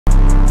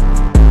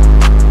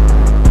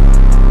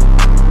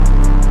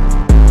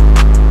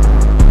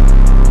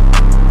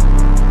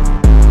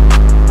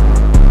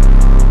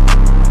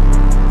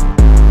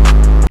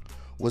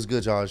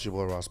good, y'all? It's your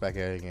boy Ross back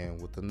at it again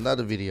with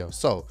another video.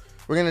 So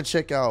we're gonna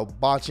check out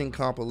Botchin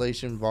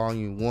Compilation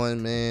Volume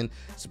 1, man.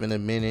 It's been a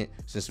minute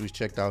since we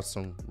checked out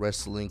some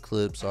wrestling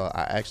clips.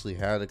 I actually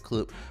had a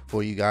clip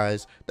for you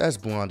guys. That's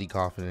Blondie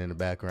coughing in the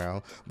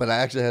background. But I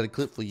actually had a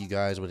clip for you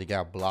guys where they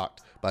got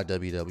blocked by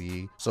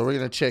WWE. So we're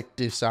gonna check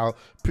this out.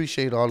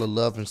 Appreciate all the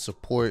love and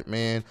support,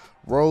 man.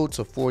 Road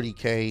to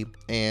 40K,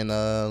 and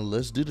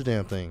let's do the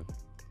damn thing.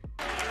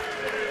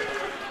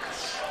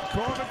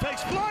 Corbin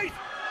takes flight.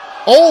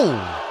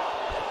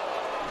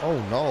 Oh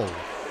no.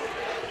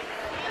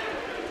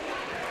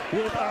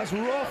 With as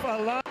rough a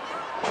line.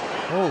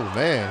 Oh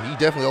man, he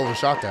definitely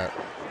overshot that.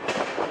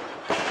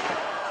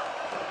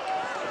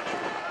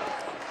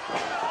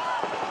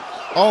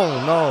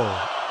 Oh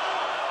no.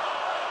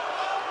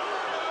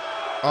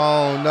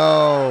 Oh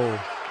no.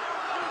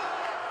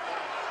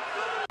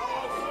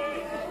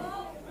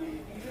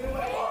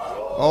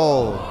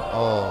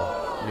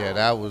 Oh yeah,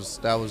 that was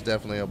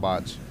definitely a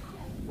botch.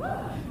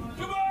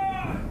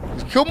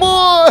 Come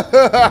on!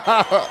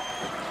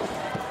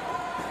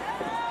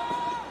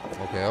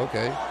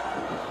 Okay.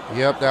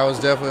 Yep, that was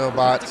definitely a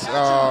botch.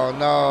 Oh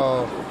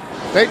no.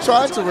 They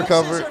tried to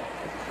recover.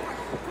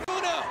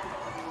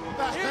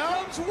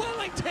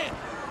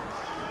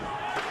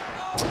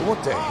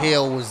 What the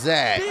hell was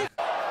that?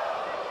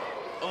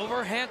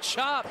 Overhand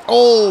chop.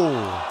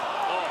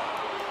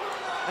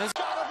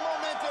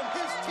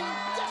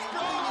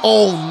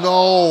 Oh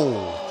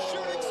no.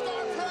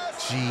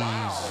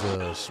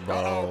 Jesus,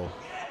 bro.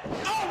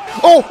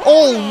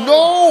 Oh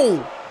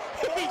no.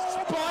 He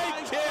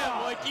spiked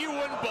him like you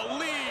wouldn't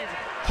believe.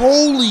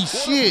 Holy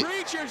shit.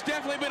 Preacher's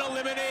definitely been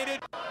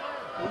eliminated.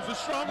 Who's the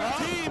stronger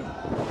team?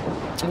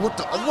 What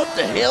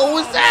the hell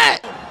was that?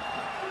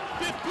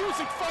 Biff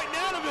Busick fighting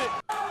out of it.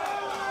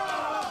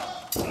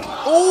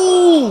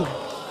 Oh.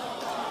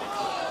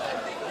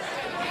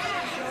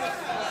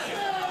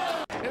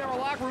 In our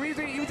locker room,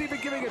 he was even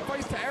giving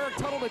advice to Eric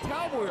Tuttle, the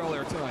Cowboy,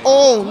 earlier tonight.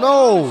 Oh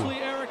no.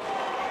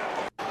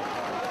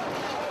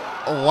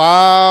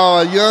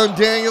 Wow, young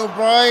Daniel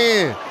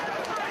Bryan.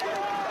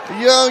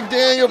 Young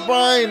Daniel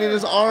Bryan in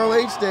his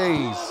ROH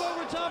days.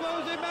 Over top of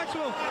Jose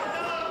Maxwell.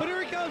 But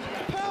here he goes.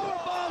 Power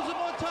bombs him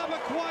on top of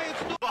Quiet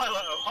Storm.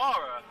 Violet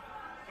O'Hara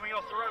coming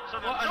off the ropes.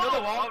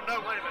 Another one. Oh no,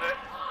 wait a minute.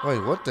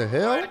 Wait, what the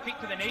hell? A kick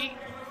to the knee.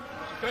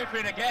 She's going for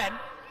it again.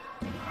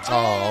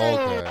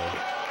 Oh, okay.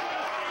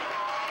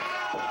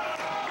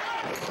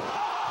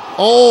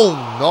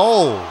 Oh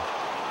no.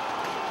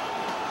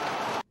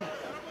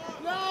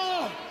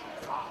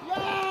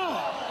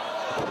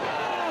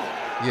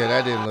 Yeah,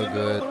 that didn't look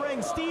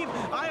good. Steve,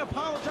 I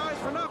apologize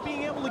for not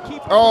being able to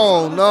keep.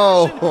 Oh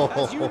no.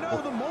 As you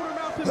know, the motor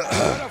mouth is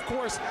And of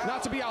course,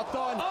 not to be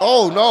outdone.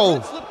 Oh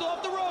no. slipped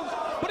off the ropes,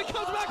 but it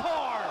comes back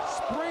hard.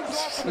 Springs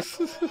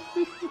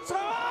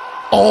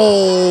off.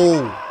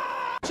 Oh.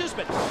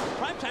 Chisbit,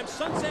 primetime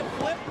sunset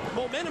flip.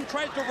 Momentum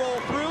tries to roll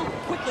through.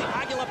 Quickly,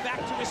 Aguila back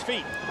to his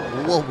feet.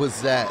 What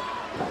was that?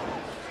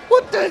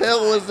 What the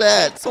hell was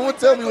that? Someone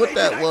tell me what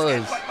that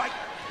was.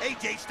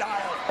 AJ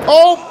style.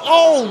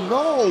 Oh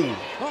no.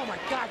 Oh my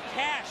God,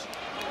 Cash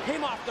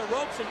came off the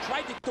ropes and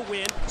tried to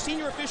win.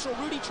 Senior official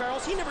Rudy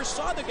Charles, he never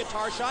saw the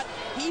guitar shot.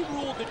 He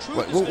ruled the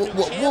truth.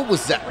 What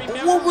was that?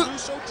 Remember,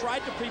 Russo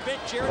tried to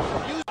prevent Jarrett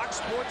from using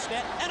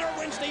Sportsnet and our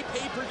Wednesday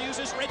pay-per-views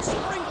as Red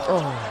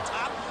Springboard off the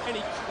top, and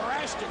he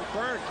crashed and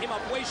burned. Came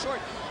up way short,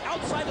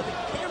 outside of the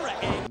camera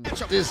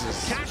angle. This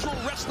is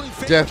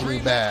definitely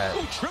bad.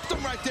 Who tripped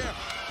him right there?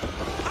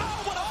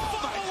 Oh, what a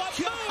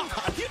follow-up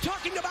move! You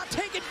talking about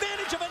take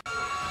advantage of it?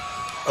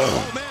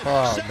 Oh man,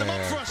 Oh, set him up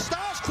man. for a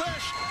Styles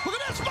clash. Look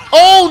at that spot.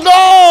 Oh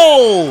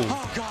no!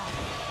 Oh God.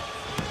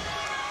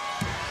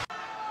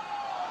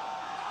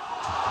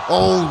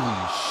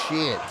 Holy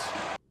shit.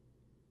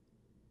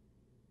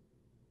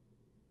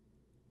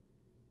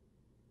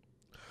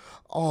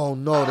 Oh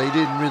no, they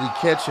didn't really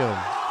catch him.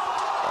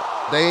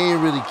 They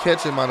ain't really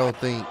catch him, I don't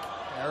think.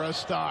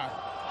 Aerostar.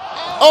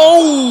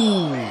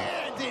 Oh!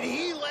 Man, did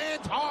he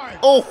land hard?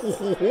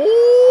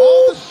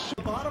 Oh!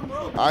 Bottom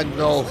rope. I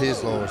know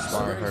his lower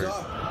spine hurt.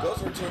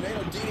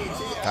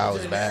 That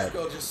was bad.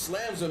 Just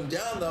slams him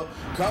down though.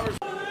 Covers.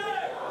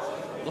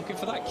 Looking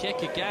for that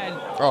kick again.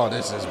 Oh,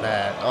 this is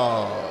bad.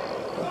 Oh.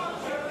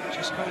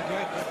 Just quite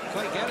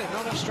get it.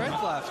 Not enough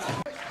strength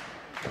left.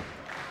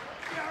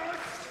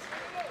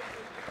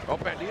 Oh,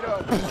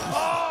 Bandito.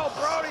 Oh,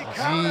 Brody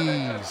countered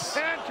it. Jeez.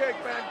 Pancake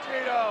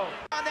Bandito.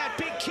 On that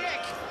big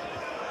kick.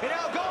 And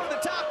now going to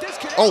the top.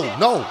 Disconnect. Oh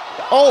no.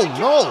 Oh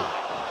no.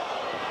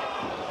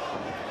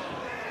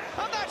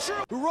 I'm not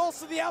sure. Who rolls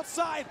to the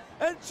outside.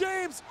 And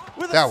James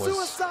with That a was-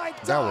 suicide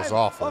dive. that was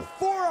awful. A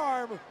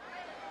forearm.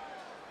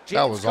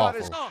 That was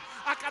awful.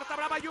 A Carta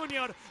Brava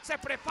Junior se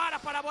prepara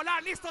para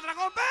volar. Listo,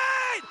 Dragon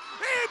Bane.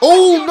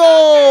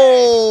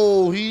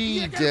 Oh no.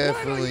 He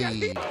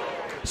definitely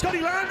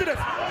Scotty landed it.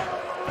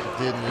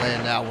 didn't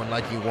land that one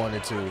like he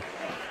wanted to.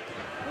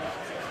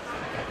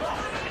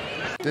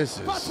 This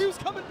is Batu's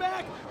coming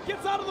back.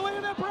 Gets out of the way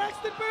of that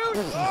Braxton boot.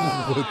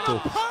 what the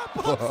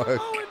Pop-up fuck?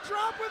 Samoan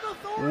drop with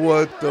authority.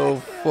 What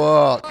the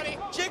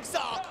fuck?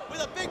 Jigsaw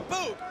with a big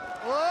boot.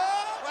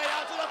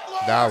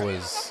 That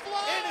was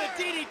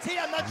Into the DDT.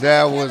 I'm not sure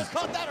that if was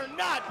caught that or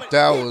not, but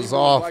that was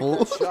awful.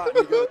 Like that shot,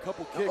 and he got a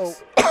couple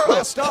kicks.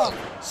 Last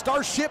off,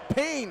 Starship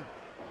Pain.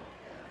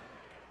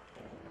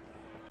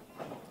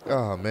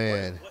 Oh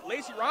man.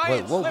 Lacey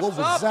Ryan What slips was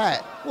up.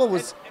 that? What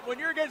was? And when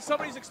you're against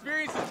somebody's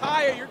experience to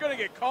Taya, you're going to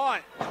get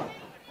caught.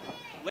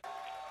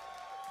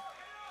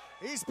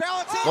 He's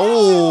balancing.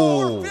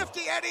 Oh.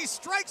 450, and he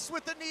strikes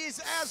with the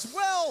knees as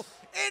well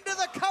into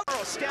the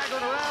cover.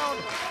 Staggering around.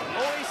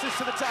 Oasis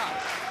to the top.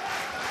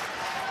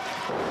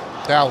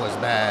 That was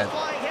bad.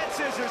 Flying head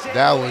scissors.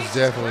 That was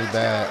definitely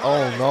bad.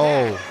 Oh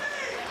no.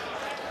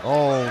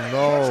 Oh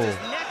no. His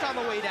neck on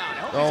the way down. I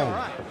hope he's all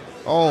right.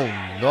 Oh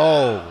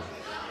no.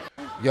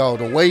 Yo,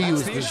 the way he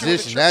was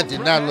positioned, that did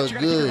not look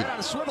good.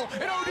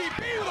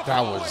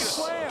 That was,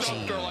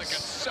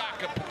 jeez.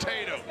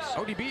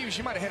 ODB,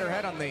 she might have hit her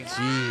head on the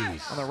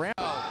Jeez. on the ramp.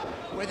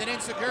 With an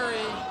enziguri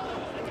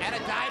and a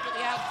dive to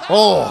the outside.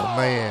 Oh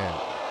man.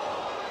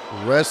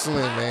 Wrestling,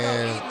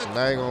 man. I'm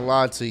not gonna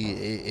lie to you.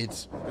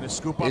 It's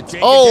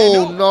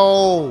oh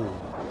no.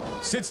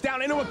 sits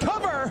down into a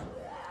cover.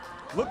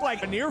 Looked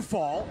like a near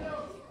fall.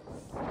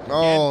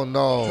 Oh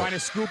no. Trying to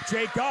scoop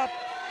Jake up.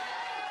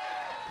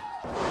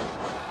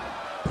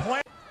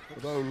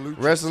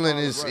 Wrestling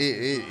is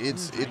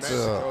it's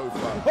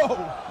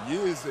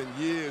years and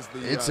years.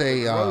 It's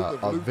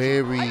a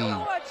very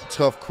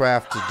tough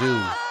craft to do.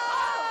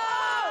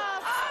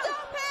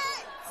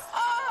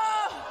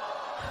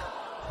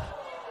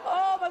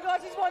 Oh my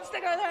gosh, he's one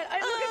stick on the head. I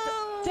look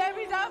at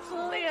Debbie's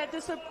absolutely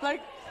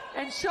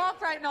in shock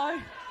right now.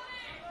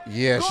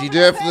 Yeah, she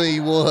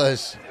definitely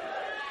was.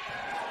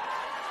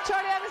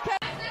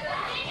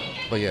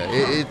 But yeah,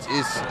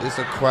 it's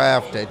a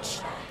craft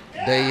that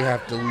they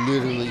have to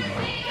literally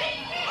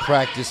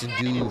practice and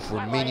do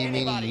for many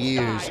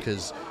years,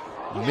 because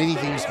many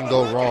things can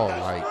go wrong.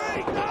 Like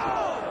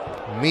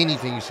many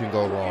things can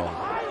go wrong.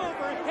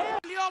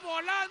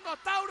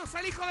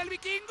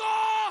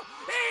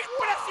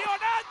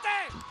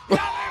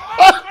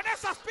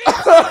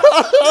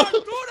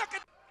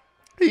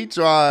 He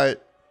tried.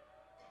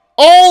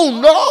 Oh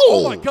no!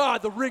 Oh my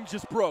God, the ring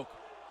just broke.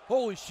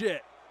 Holy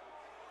shit.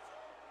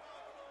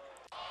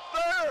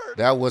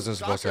 That wasn't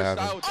supposed to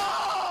happen.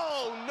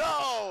 Oh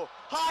no!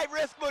 High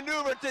risk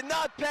maneuver did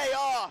not pay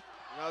off.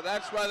 No,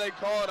 that's why they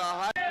call it a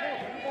high.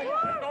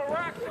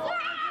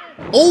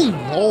 Oh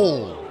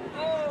no!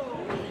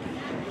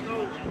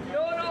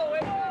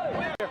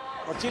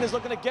 Martinez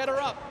looking to get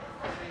her up.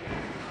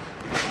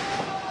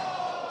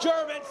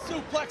 German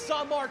suplex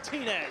on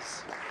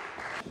Martinez.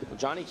 Well,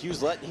 Johnny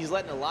Q's he's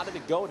letting a lot of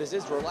it go. This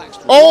is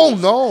relaxed. Oh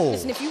no!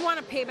 Listen, if you want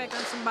to pay back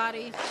on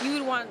somebody, you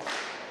would want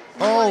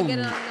Oh. to get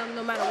it on them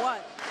no matter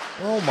what.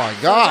 Oh my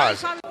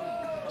gosh!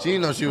 She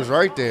didn't know she was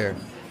right there.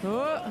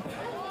 What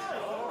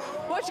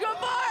you going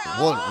for?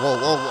 Whoa!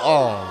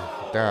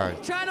 Oh, darn!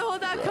 Trying to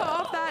hold that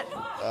off that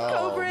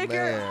Oh breaker.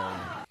 man!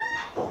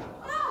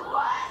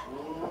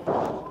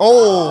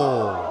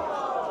 Oh!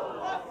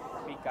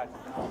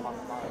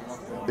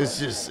 It's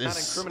just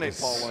Incriminate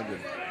Paul London.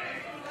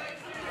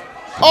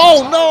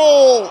 Oh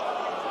no!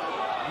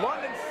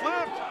 London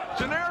flipped.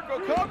 Generico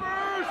covers.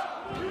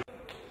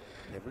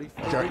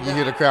 You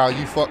hear the crowd?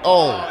 You fuck!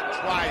 Oh!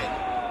 Tried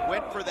it.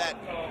 Went for that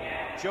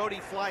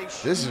Jody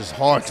Fleisch. This is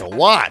hard to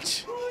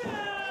watch.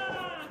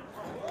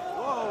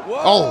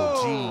 Whoa.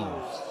 Oh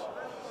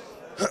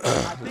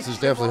jeez! This is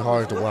definitely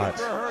hard to watch.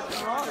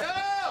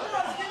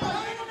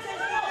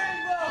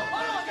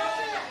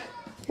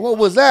 What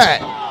was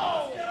that?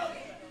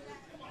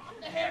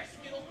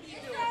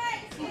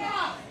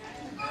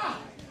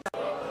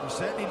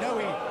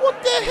 What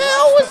the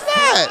hell was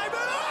that?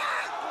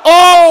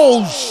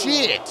 Oh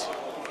shit!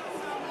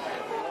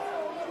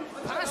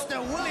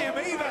 Pastor William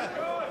Eva.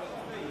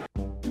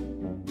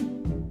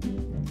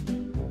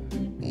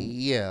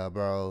 Yeah,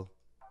 bro.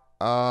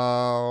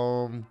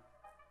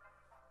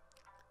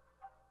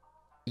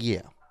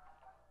 Yeah.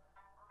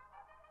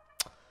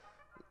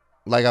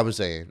 Like I was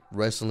saying,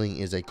 wrestling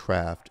is a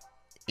craft.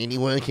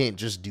 Anyone can't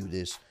just do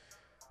this.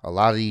 A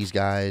lot of these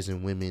guys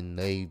and women,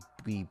 they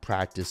be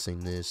practicing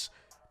this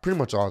pretty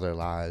much all their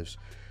lives.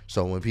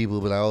 So when people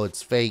be like, oh,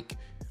 it's fake.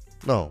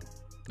 No.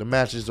 The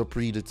matches are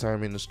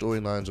predetermined, the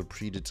storylines are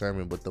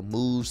predetermined, but the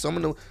moves, some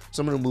of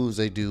the moves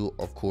they do,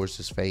 of course,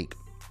 is fake.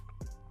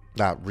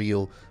 Not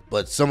real,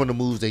 but some of the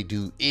moves they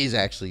do is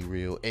actually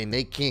real, and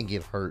they can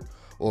get hurt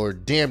or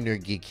damn near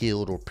get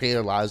killed or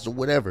paralyzed or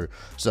whatever.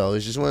 So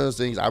it's just one of those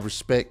things. I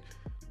respect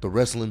the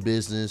wrestling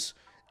business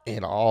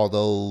and all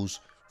those,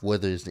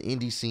 whether it's the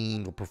indie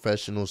scene or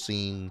professional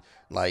scene,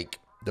 like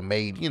the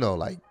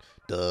like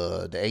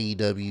the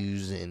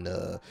AEWs and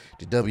the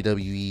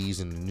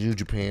WWEs and the New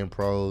Japan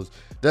pros.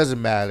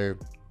 Doesn't matter.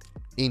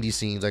 Indie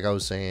scenes, like I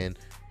was saying,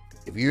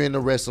 if you're into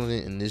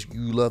wrestling and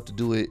you love to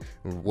do it,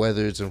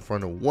 whether it's in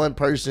front of one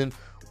person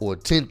or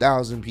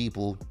 10,000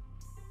 people,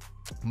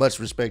 much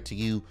respect to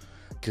you,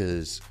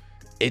 because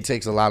it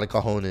takes a lot of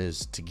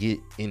cojones to get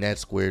in that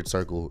squared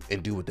circle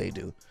and do what they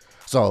do.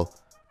 So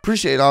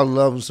Appreciate all the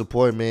love and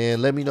support,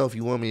 man. Let me know if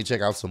you want me to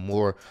check out some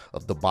more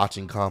of the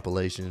Botchin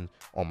Compilation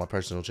on my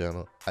personal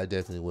channel. I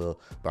definitely will.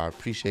 But I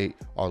appreciate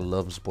all the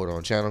love and support on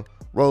the channel.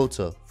 Road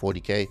to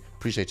 40K.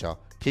 Appreciate y'all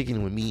kicking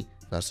it with me.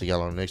 And I'll see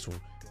y'all on the next one.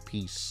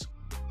 Peace.